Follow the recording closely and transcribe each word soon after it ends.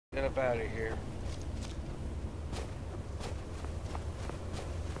Get up out of here.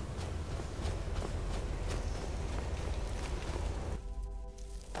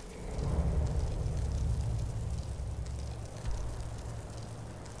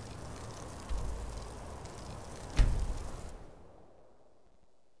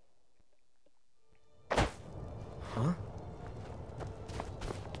 Huh?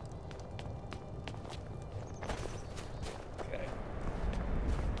 Okay.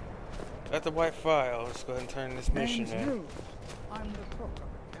 Got the white file. Let's go ahead and turn this mission in. I'm the cook.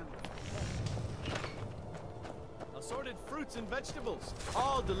 Assorted fruits and vegetables,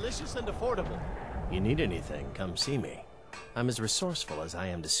 all delicious and affordable. You need anything, come see me. I'm as resourceful as I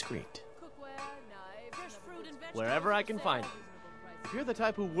am discreet. Wherever I can find it. If you're the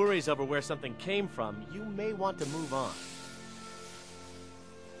type who worries over where something came from, you may want to move on.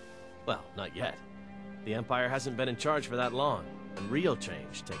 Well, not yet. The Empire hasn't been in charge for that long, and real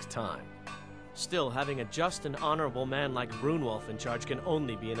change takes time. Still, having a just and honorable man like Brunwolf in charge can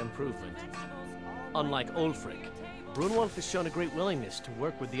only be an improvement. Unlike Ulfric, Brunwolf has shown a great willingness to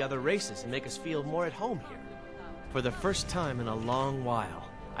work with the other races and make us feel more at home here. For the first time in a long while,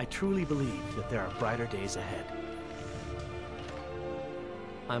 I truly believe that there are brighter days ahead.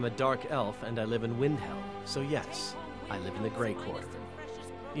 I'm a dark elf and I live in Windhelm, so yes, I live in the Grey Quarter.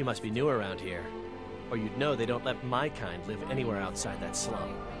 You must be new around here, or you'd know they don't let my kind live anywhere outside that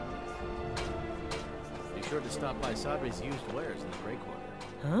slum. Be sure to stop by Sadri's used wares in the Grey Quarter.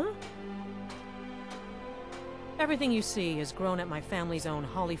 Huh? Everything you see is grown at my family's own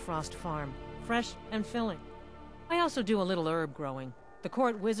Hollyfrost farm, fresh and filling. I also do a little herb growing. The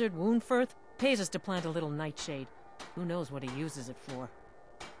court wizard, Woundfirth, pays us to plant a little nightshade. Who knows what he uses it for?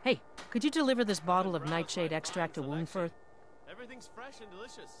 Hey, could you deliver this bottle of nightshade extract to Woundfirth? Everything's fresh and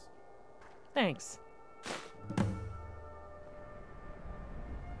delicious. Thanks.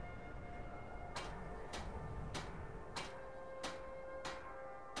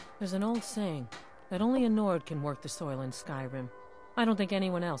 There's an old saying that only a Nord can work the soil in Skyrim. I don't think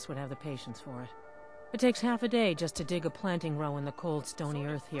anyone else would have the patience for it. It takes half a day just to dig a planting row in the cold, stony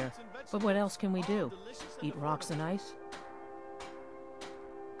earth here. But what else can we do? Eat rocks and ice?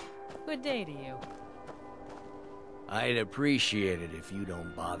 Good day to you. I'd appreciate it if you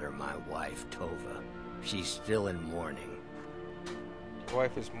don't bother my wife, Tova. She's still in mourning. Your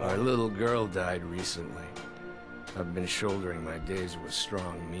wife is more. Our little girl died recently. I've been shouldering my days with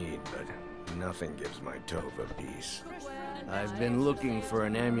strong mead, but nothing gives my Tova peace. I've been looking for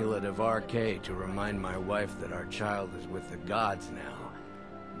an amulet of RK to remind my wife that our child is with the gods now,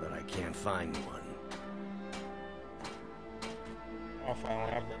 but I can't find one. I'll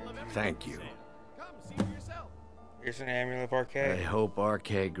find one. Thank you. Come, see for yourself. Here's an amulet of RK. I hope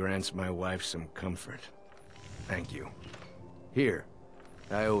RK grants my wife some comfort. Thank you. Here,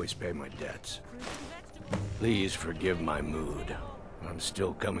 I always pay my debts. Please forgive my mood. I'm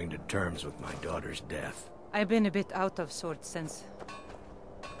still coming to terms with my daughter's death. I've been a bit out of sorts since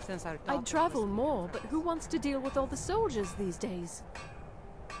our I'd travel more, but who wants to deal with all the soldiers these days?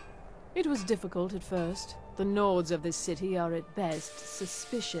 It was difficult at first. The Nords of this city are at best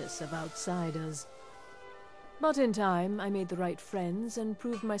suspicious of outsiders. But in time, I made the right friends and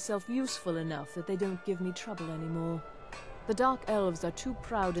proved myself useful enough that they don't give me trouble anymore. The Dark Elves are too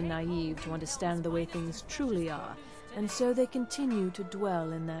proud and naive to understand the way things truly are, and so they continue to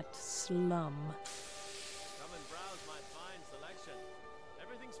dwell in that slum. Come and browse my fine selection.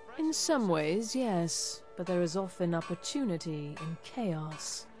 Everything's fresh. In some ways, yes, but there is often opportunity in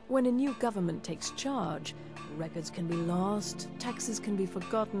chaos. When a new government takes charge, records can be lost, taxes can be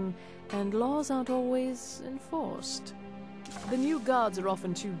forgotten, and laws aren't always enforced. The new guards are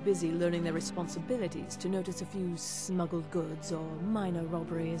often too busy learning their responsibilities to notice a few smuggled goods or minor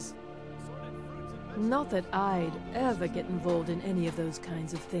robberies. Not that I'd ever get involved in any of those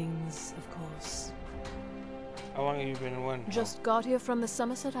kinds of things, of course. How long have you been in one? Just got here from the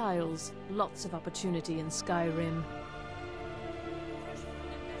Somerset Isles. Lots of opportunity in Skyrim.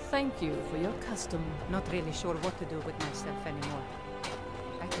 Thank you for your custom. not really sure what to do with myself anymore.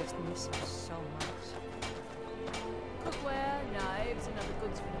 I just miss her so much. Cookware, knives, and other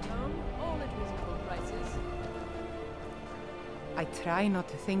goods for the home, all at reasonable prices. I try not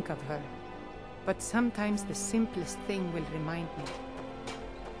to think of her, but sometimes the simplest thing will remind me.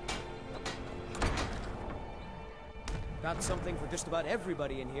 Got something for just about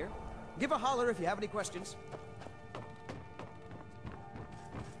everybody in here. Give a holler if you have any questions.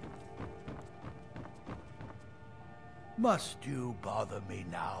 Must you bother me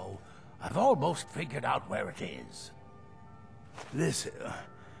now? I've almost figured out where it is. Listen.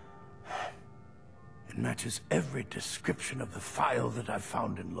 It matches every description of the file that I've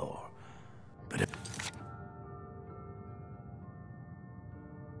found in lore. But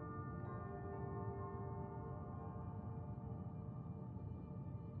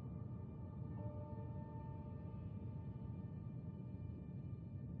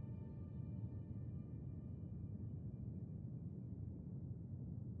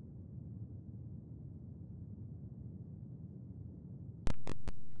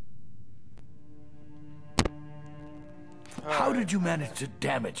how did you manage to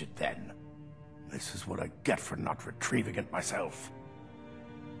damage it then? This is what I get for not retrieving it myself.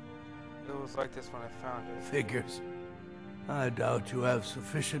 It was like this when I found it. Figures. I doubt you have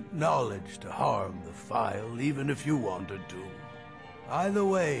sufficient knowledge to harm the file, even if you wanted to. Either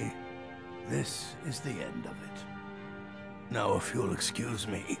way, this is the end of it. Now, if you'll excuse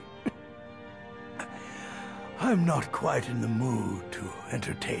me, I'm not quite in the mood to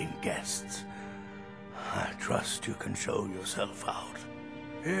entertain guests. I trust you can show yourself out.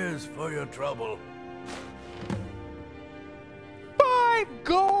 Here's for your trouble. 5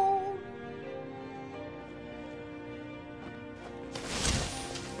 gold!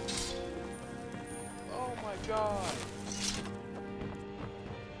 Oh my god.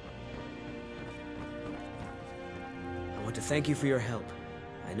 I want to thank you for your help.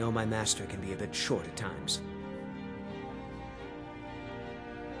 I know my master can be a bit short at times.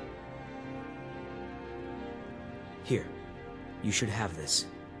 Here, you should have this.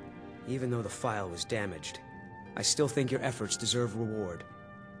 Even though the file was damaged, I still think your efforts deserve reward.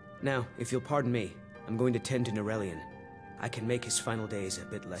 Now, if you'll pardon me, I'm going to tend to Norellian. I can make his final days a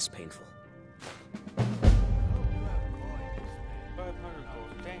bit less painful. 500 gold.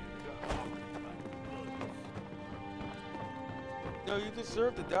 Thank God. No, you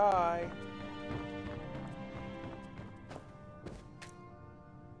deserve to die.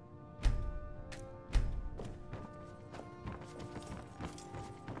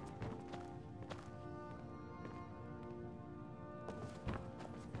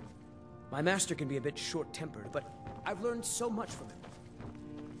 My master can be a bit short-tempered, but I've learned so much from him.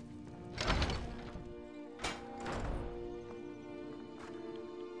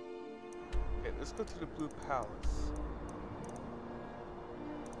 Okay, let's go to the Blue Palace.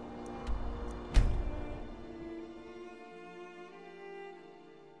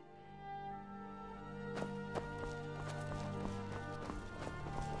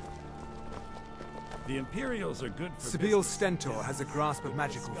 The Imperials are good for Sabille Stentor has a grasp of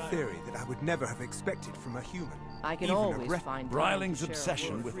magical theory that I would never have expected from a human. I can Even always find Bryling's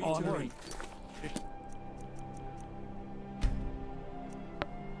obsession with honor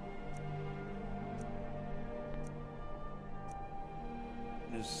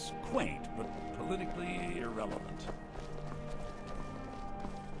is quaint, but politically irrelevant.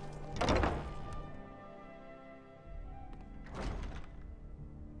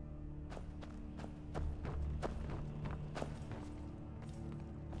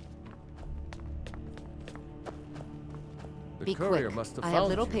 Be quick. I have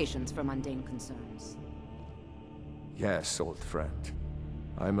little patience for mundane concerns. Yes, old friend.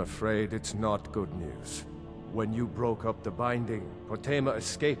 I'm afraid it's not good news. When you broke up the binding, Potema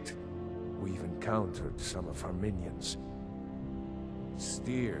escaped. We've encountered some of her minions.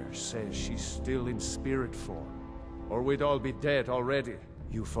 Steer says she's still in spirit form, or we'd all be dead already.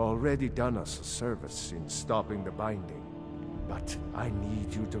 You've already done us a service in stopping the binding, but I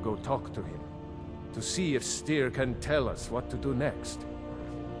need you to go talk to him, to see if Steer can tell us what to do next.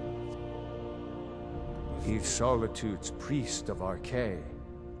 He's Solitude's priest of Archay.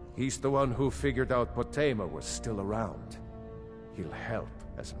 He's the one who figured out Potema was still around. He'll help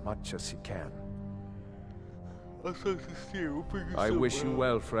as much as he can. I wish you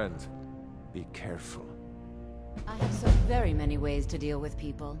well, friend. Be careful. I have so very many ways to deal with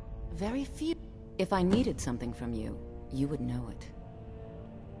people. Very few. If I needed something from you, you would know it.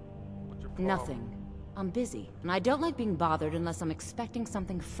 Nothing. I'm busy, and I don't like being bothered unless I'm expecting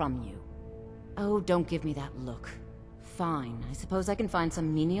something from you. Oh, don't give me that look. Fine, I suppose I can find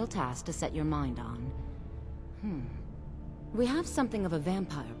some menial task to set your mind on. We have something of a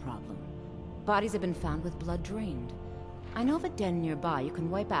vampire problem. Bodies have been found with blood drained. I know of a den nearby you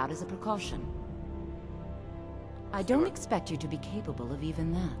can wipe out as a precaution. I don't expect you to be capable of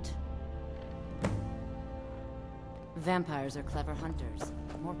even that. Vampires are clever hunters.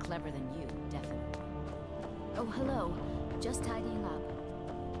 More clever than you, definitely. Oh, hello. Just tidying up.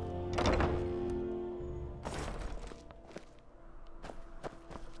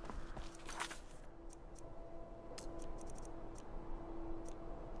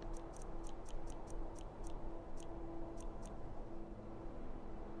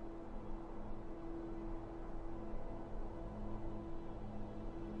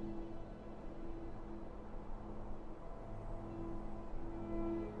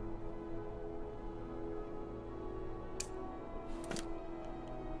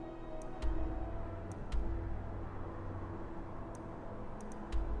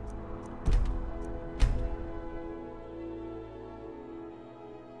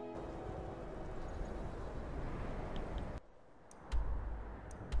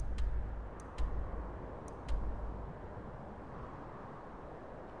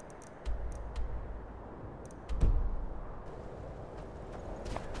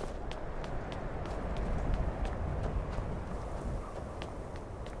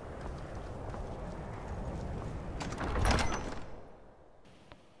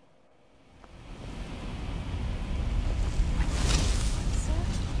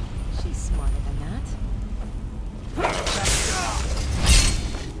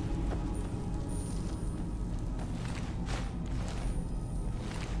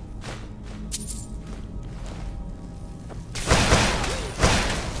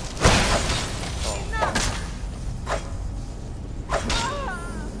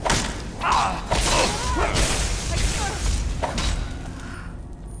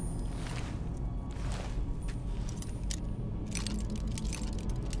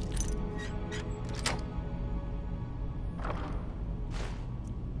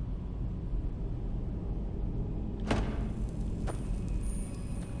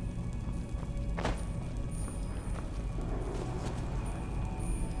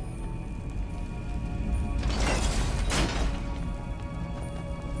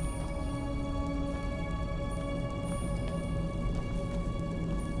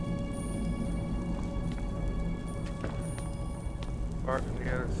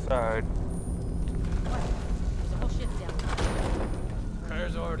 the other side. What? There's a whole ship down there.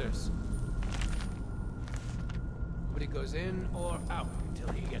 Claire's orders. Nobody goes in or out until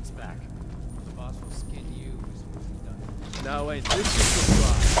he gets back. The boss will skin you as soon as he's done. Now wait, this is the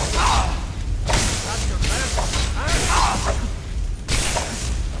spot. That's your left.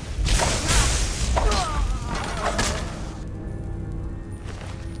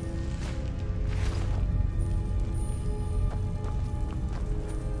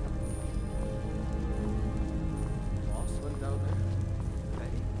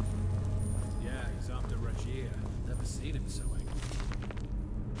 Seen him so angry.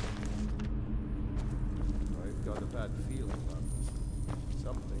 I've got a bad feeling about this.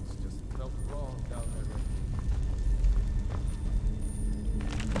 Some things just felt wrong down there.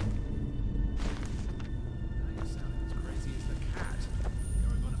 You sound as crazy as the cat.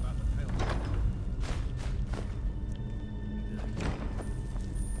 Going on about the pale.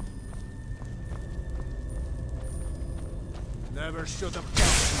 Never should have done.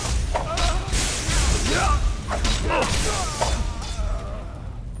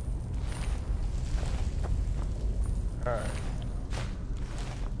 Alright.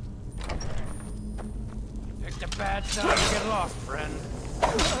 Picked a bad time to get lost, friend.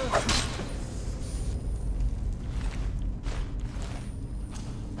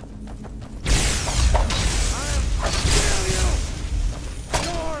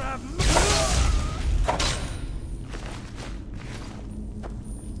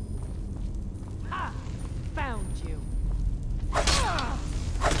 Found you. I'm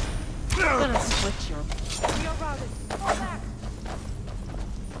gonna split your... You're routed. Fall back.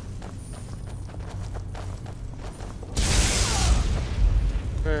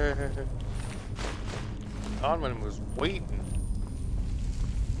 Onman was waiting.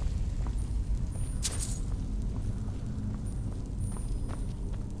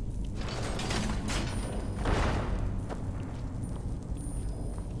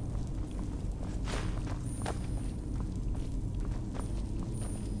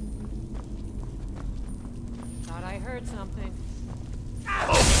 Thought I heard something.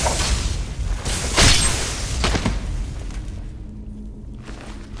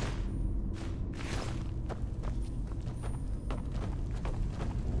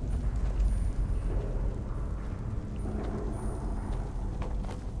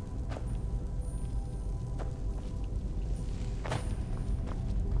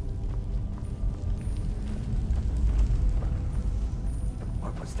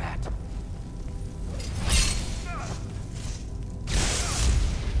 What was that?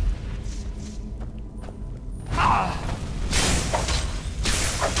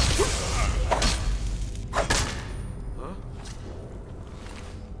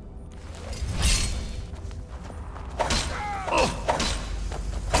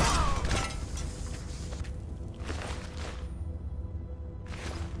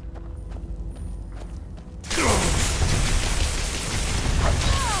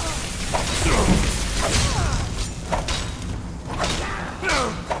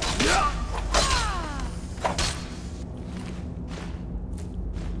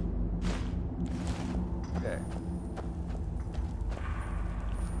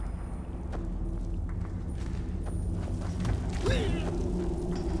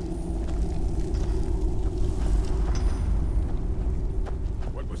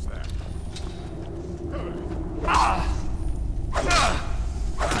 What was that?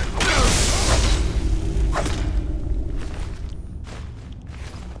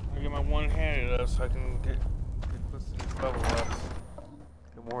 I get my one-handed up so I can get close to these level ups.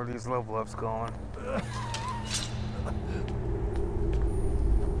 Get more of these level ups going.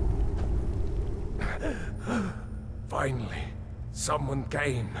 Finally, someone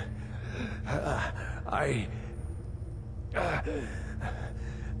came. The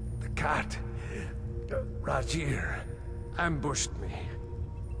cat, Rajir, ambushed me.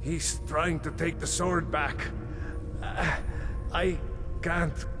 He's trying to take the sword back. I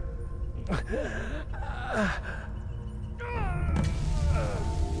can't. Okay.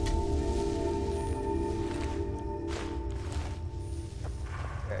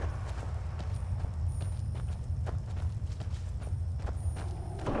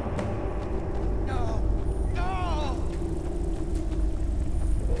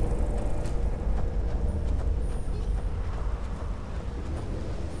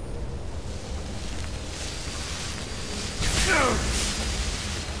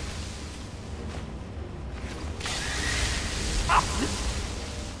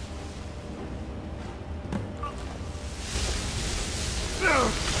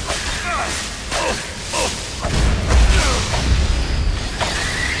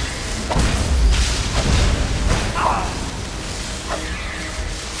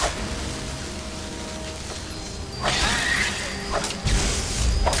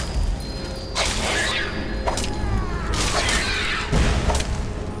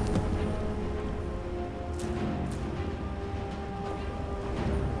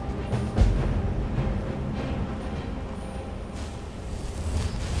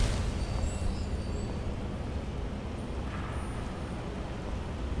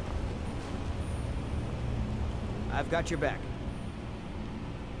 I've got your back.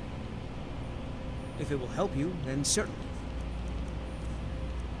 If it will help you, then certainly.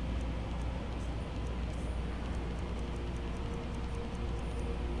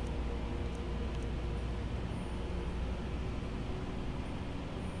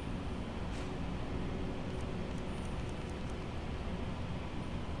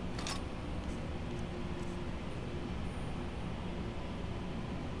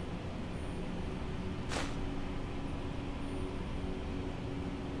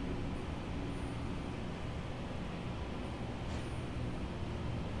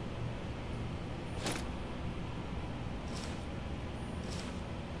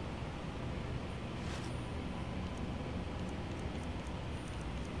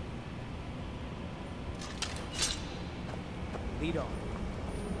 Lead on.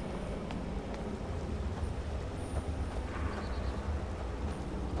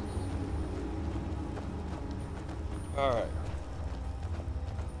 All right.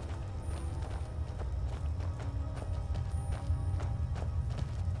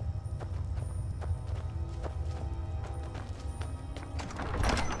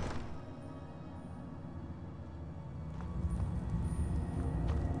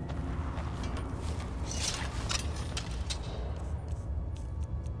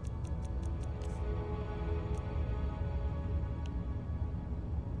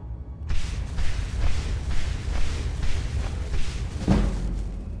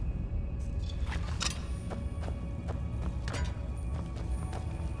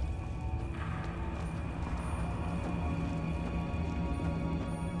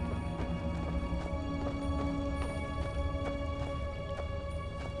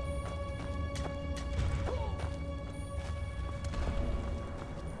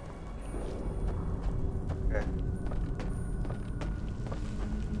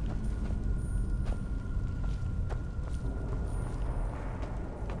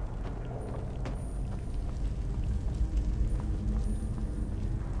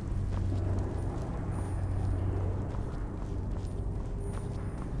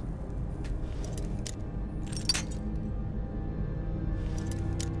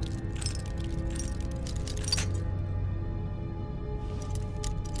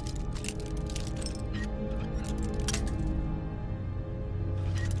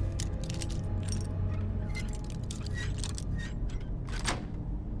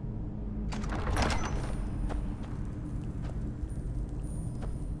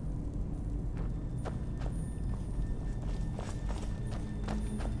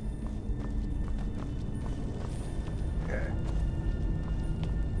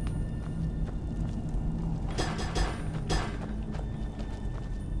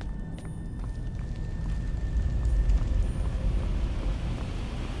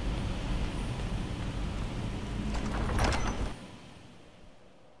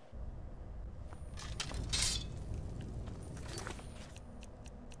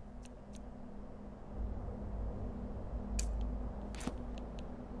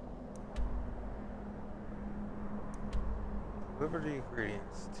 Deliver the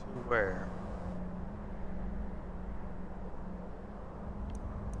ingredients to where?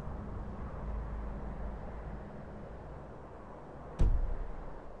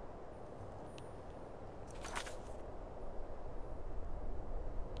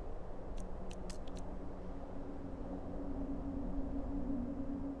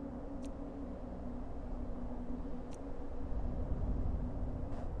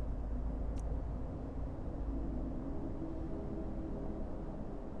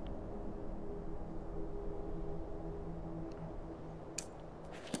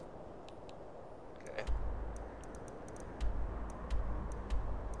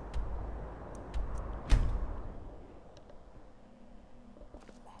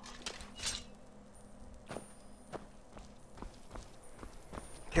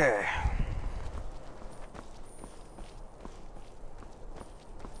 Okay.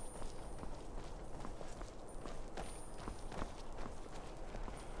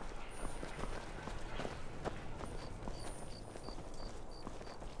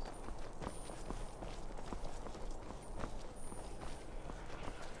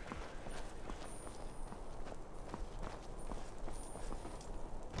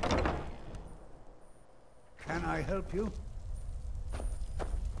 Can I help you?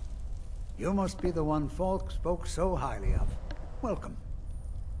 You must be the one Falk spoke so highly of. Welcome.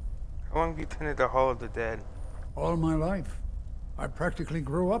 How long have you tended the Hall of the Dead? All my life. I practically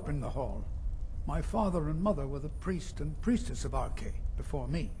grew up in the hall. My father and mother were the priest and priestess of Arche before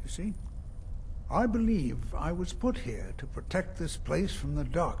me, you see? I believe I was put here to protect this place from the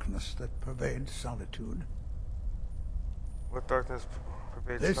darkness that pervades Solitude. What darkness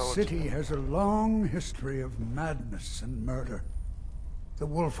pervades This solitude? city has a long history of madness and murder. The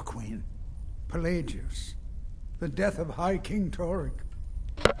Wolf Queen, Pelagius, the death of High King Toric,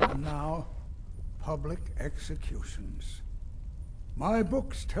 and now, public executions. My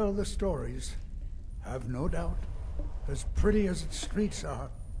books tell the stories, have no doubt. As pretty as its streets are,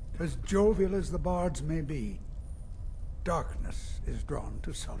 as jovial as the bards may be, darkness is drawn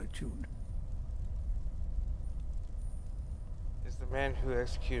to solitude. Is the man who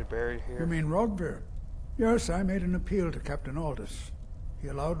executed buried here? You mean Rogvir? Yes, I made an appeal to Captain Aldous. He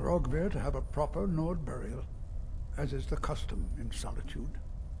allowed Rogvir to have a proper Nord burial, as is the custom in Solitude.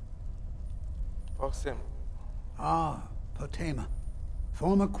 Fuck's him. Ah, Potema,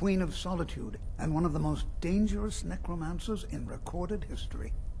 former Queen of Solitude, and one of the most dangerous necromancers in recorded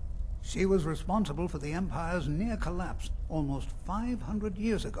history. She was responsible for the Empire's near collapse almost 500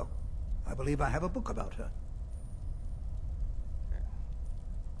 years ago. I believe I have a book about her.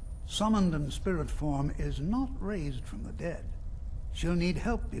 Summoned in spirit form is not raised from the dead. She'll need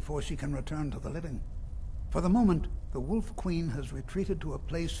help before she can return to the living. For the moment, the Wolf Queen has retreated to a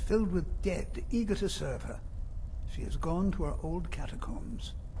place filled with dead, eager to serve her. She has gone to her old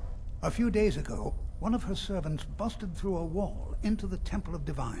catacombs. A few days ago, one of her servants busted through a wall into the Temple of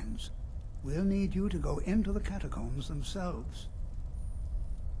Divines. We'll need you to go into the catacombs themselves.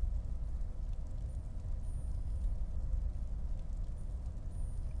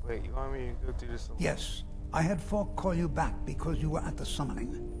 Wait, you want me to go do this alone? Yes. I had Falk call you back because you were at the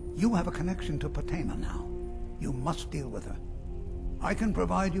summoning. You have a connection to Potema now. You must deal with her. I can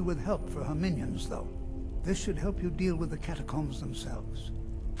provide you with help for her minions, though. This should help you deal with the catacombs themselves.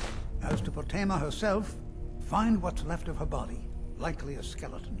 As to Potema herself, find what's left of her body, likely a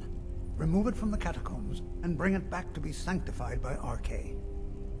skeleton. Remove it from the catacombs and bring it back to be sanctified by RK.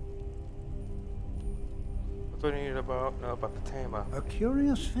 What do I need to know about Potema? A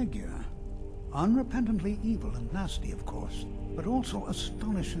curious figure. Unrepentantly evil and nasty, of course, but also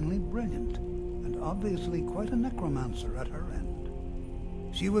astonishingly brilliant, and obviously quite a necromancer at her end.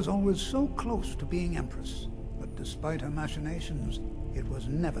 She was always so close to being Empress, but despite her machinations, it was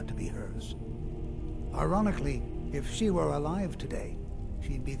never to be hers. Ironically, if she were alive today,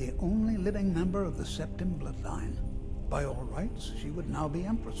 she'd be the only living member of the Septim bloodline. By all rights, she would now be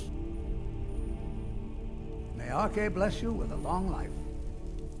Empress. May Arche bless you with a long life.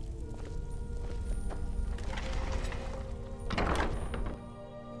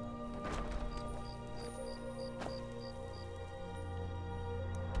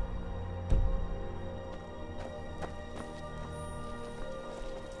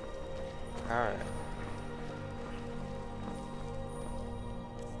 Alright.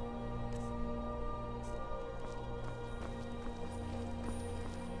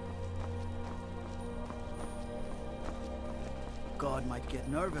 God might get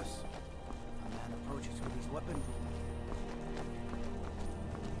nervous. A man approaches with his weapon.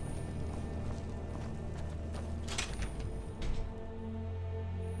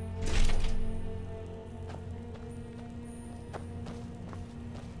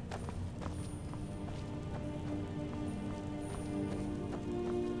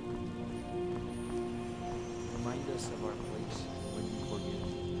 Remind us of our place when you forget.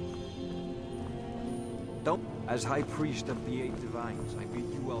 Don't. As High Priest of the Eight Divines, I bid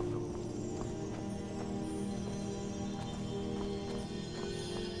you welcome.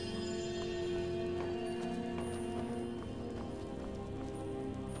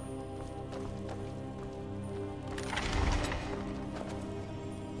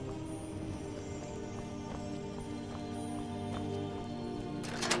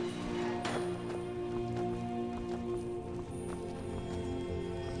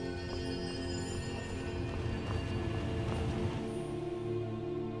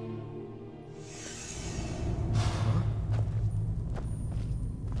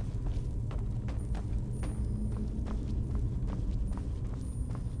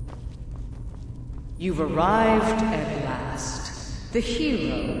 You've arrived at last. The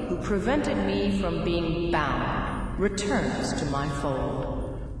hero who prevented me from being bound returns to my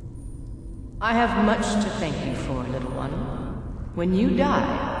fold. I have much to thank you for, little one. When you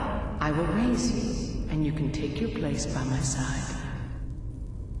die, I will raise you, and you can take your place by my side.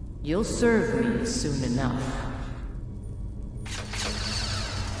 You'll serve me soon enough.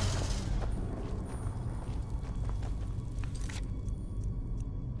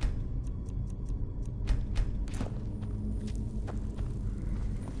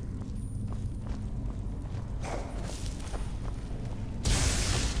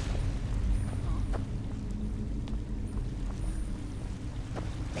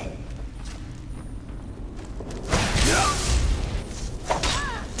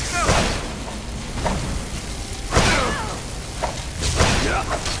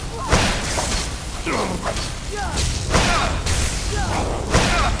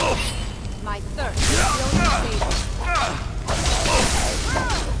 My thirst will save you.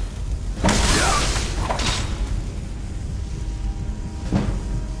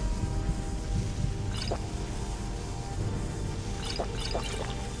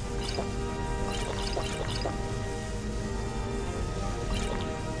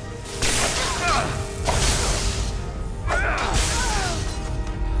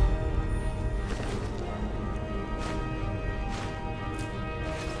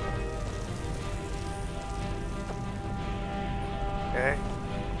 Okay.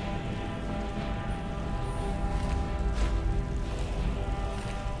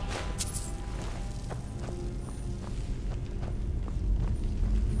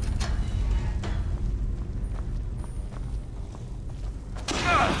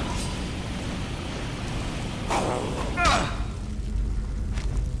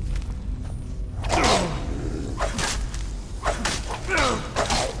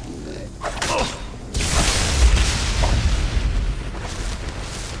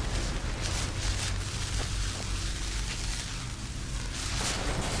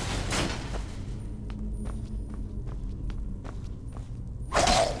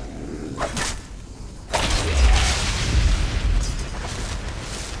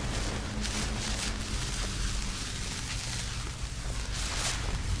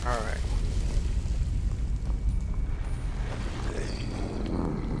 Alright.